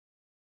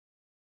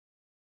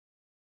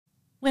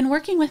When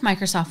working with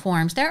Microsoft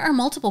Forms, there are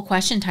multiple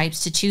question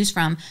types to choose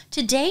from.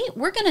 Today,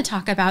 we're going to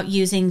talk about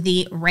using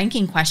the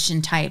ranking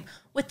question type.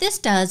 What this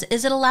does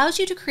is it allows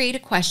you to create a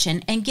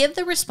question and give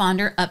the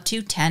responder up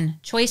to 10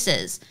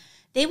 choices.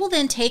 They will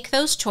then take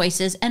those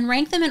choices and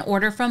rank them in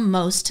order from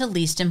most to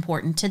least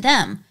important to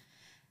them.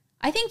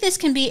 I think this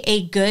can be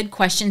a good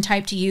question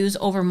type to use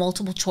over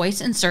multiple choice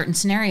in certain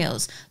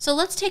scenarios. So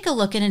let's take a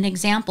look at an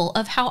example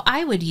of how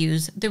I would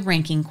use the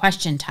ranking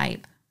question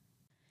type.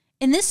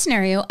 In this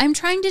scenario, I'm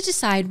trying to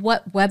decide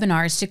what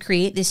webinars to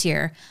create this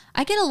year.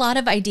 I get a lot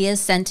of ideas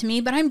sent to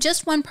me, but I'm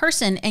just one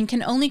person and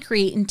can only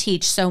create and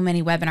teach so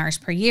many webinars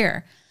per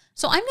year.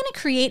 So I'm going to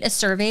create a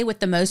survey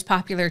with the most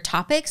popular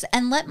topics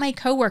and let my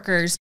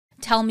coworkers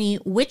tell me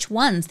which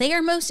ones they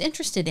are most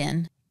interested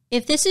in.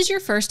 If this is your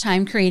first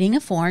time creating a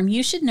form,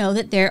 you should know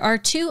that there are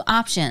two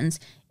options.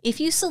 If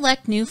you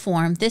select New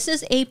Form, this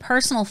is a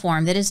personal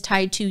form that is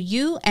tied to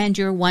you and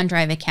your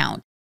OneDrive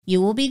account. You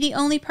will be the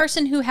only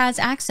person who has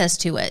access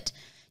to it.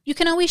 You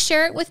can always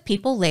share it with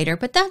people later,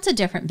 but that's a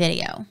different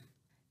video.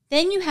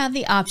 Then you have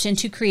the option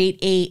to create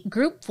a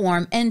group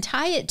form and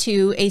tie it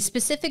to a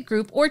specific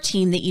group or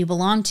team that you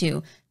belong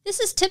to. This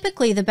is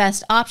typically the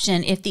best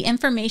option if the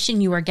information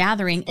you are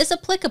gathering is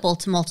applicable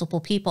to multiple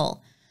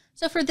people.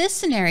 So for this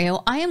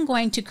scenario, I am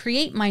going to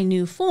create my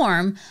new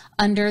form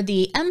under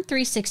the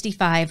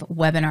M365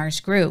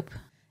 Webinars group.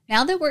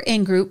 Now that we're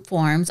in group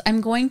forms,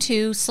 I'm going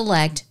to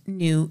select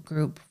New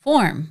Group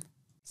Form.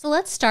 So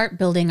let's start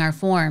building our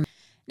form.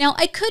 Now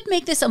I could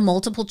make this a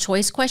multiple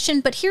choice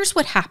question, but here's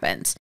what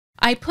happens.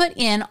 I put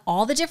in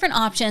all the different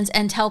options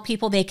and tell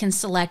people they can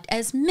select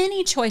as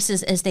many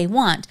choices as they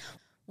want.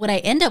 What I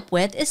end up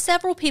with is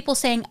several people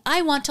saying,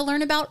 I want to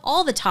learn about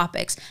all the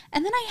topics,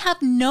 and then I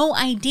have no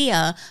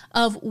idea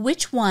of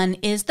which one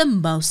is the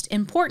most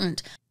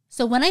important.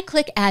 So when I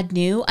click Add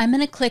New, I'm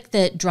going to click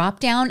the drop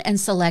down and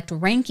select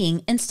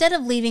Ranking instead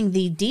of leaving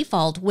the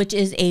default, which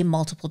is a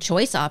multiple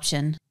choice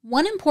option.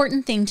 One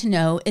important thing to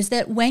know is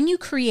that when you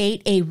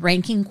create a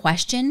ranking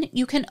question,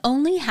 you can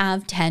only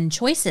have 10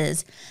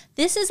 choices.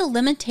 This is a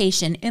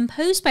limitation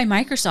imposed by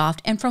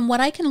Microsoft, and from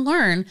what I can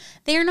learn,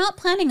 they are not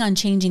planning on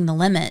changing the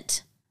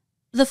limit.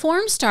 The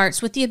form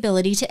starts with the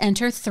ability to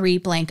enter 3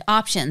 blank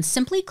options.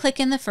 Simply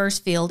click in the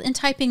first field and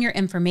type in your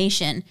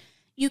information.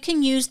 You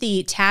can use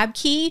the Tab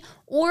key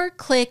or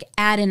click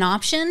Add an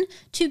Option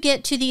to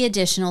get to the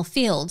additional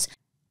fields,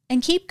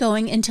 and keep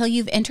going until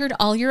you've entered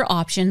all your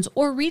options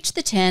or reach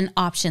the 10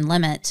 option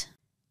limit.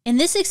 In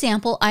this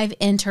example, I've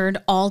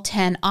entered all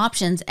 10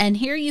 options, and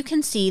here you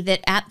can see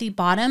that at the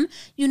bottom,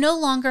 you no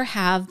longer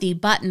have the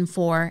button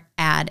for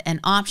Add an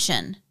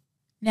Option.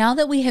 Now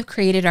that we have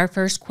created our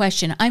first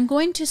question, I'm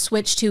going to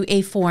switch to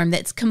a form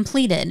that's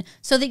completed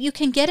so that you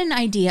can get an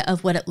idea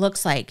of what it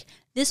looks like.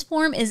 This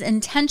form is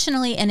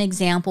intentionally an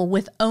example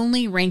with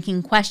only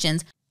ranking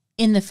questions.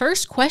 In the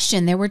first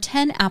question, there were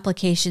 10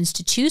 applications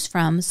to choose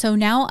from, so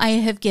now I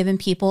have given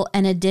people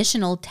an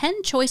additional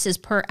 10 choices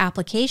per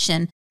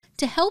application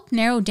to help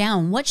narrow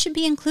down what should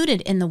be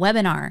included in the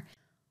webinar.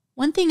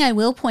 One thing I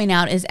will point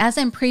out is as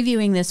I'm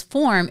previewing this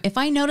form, if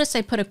I notice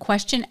I put a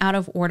question out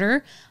of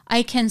order,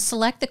 I can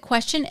select the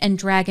question and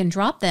drag and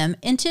drop them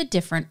into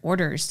different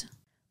orders.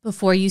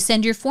 Before you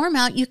send your form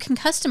out, you can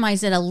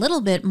customize it a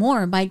little bit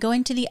more by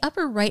going to the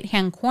upper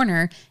right-hand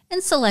corner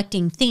and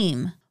selecting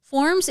Theme.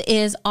 Forms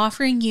is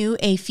offering you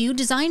a few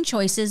design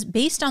choices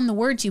based on the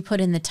words you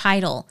put in the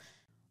title.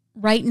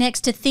 Right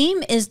next to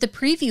Theme is the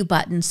Preview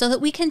button so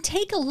that we can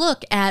take a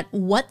look at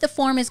what the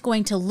form is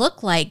going to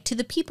look like to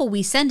the people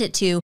we send it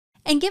to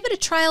and give it a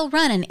trial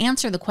run and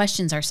answer the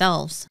questions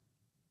ourselves.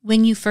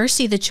 When you first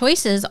see the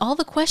choices, all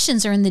the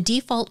questions are in the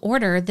default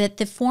order that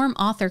the form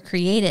author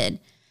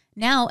created.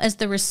 Now, as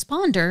the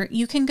responder,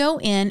 you can go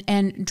in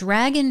and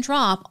drag and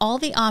drop all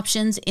the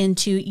options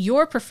into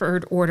your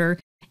preferred order,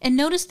 and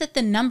notice that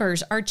the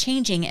numbers are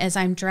changing as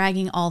I'm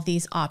dragging all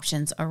these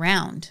options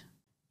around.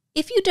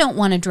 If you don't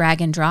want to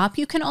drag and drop,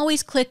 you can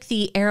always click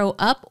the arrow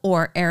up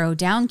or arrow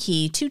down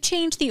key to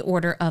change the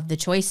order of the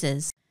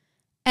choices.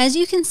 As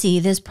you can see,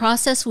 this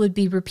process would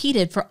be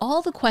repeated for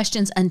all the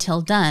questions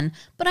until done,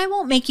 but I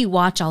won't make you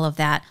watch all of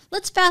that.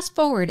 Let's fast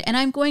forward, and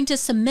I'm going to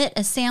submit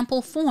a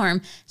sample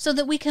form so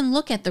that we can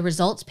look at the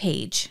results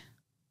page.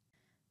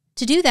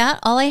 To do that,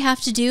 all I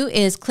have to do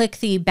is click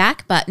the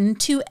back button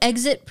to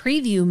exit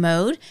preview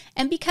mode,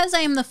 and because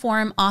I am the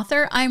forum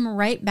author, I'm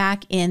right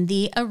back in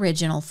the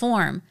original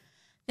form.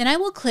 Then I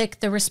will click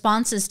the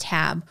Responses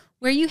tab,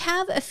 where you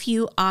have a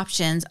few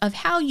options of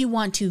how you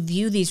want to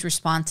view these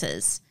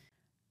responses.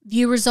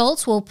 View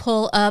results will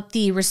pull up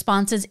the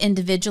responses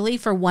individually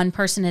for one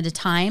person at a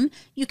time.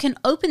 You can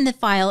open the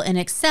file in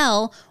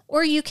Excel,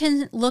 or you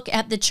can look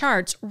at the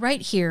charts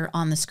right here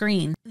on the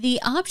screen.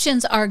 The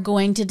options are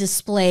going to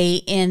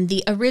display in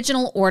the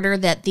original order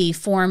that the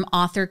form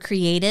author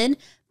created,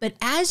 but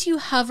as you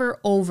hover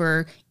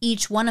over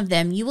each one of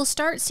them, you will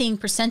start seeing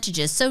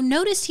percentages. So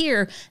notice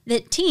here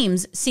that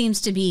Teams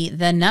seems to be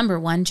the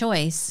 #1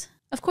 choice.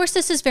 Of course,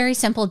 this is very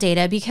simple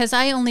data because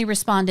I only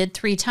responded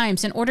 3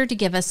 times in order to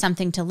give us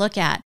something to look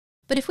at.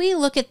 But if we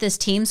look at this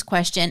Teams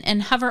question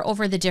and hover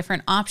over the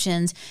different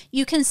options,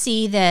 you can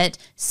see that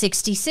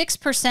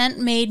 66%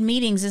 made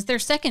meetings as their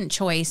second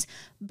choice,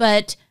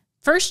 but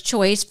first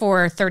choice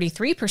for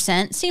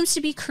 33% seems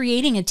to be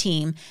creating a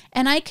team.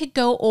 And I could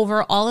go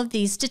over all of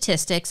these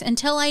statistics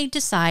until I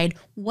decide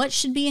what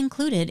should be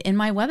included in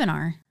my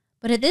webinar.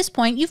 But at this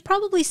point, you've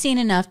probably seen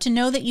enough to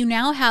know that you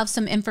now have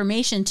some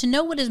information to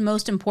know what is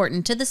most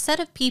important to the set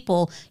of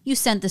people you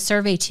sent the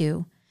survey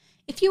to.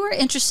 If you are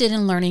interested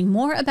in learning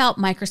more about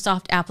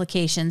Microsoft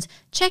applications,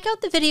 check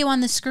out the video on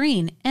the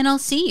screen, and I'll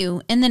see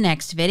you in the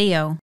next video.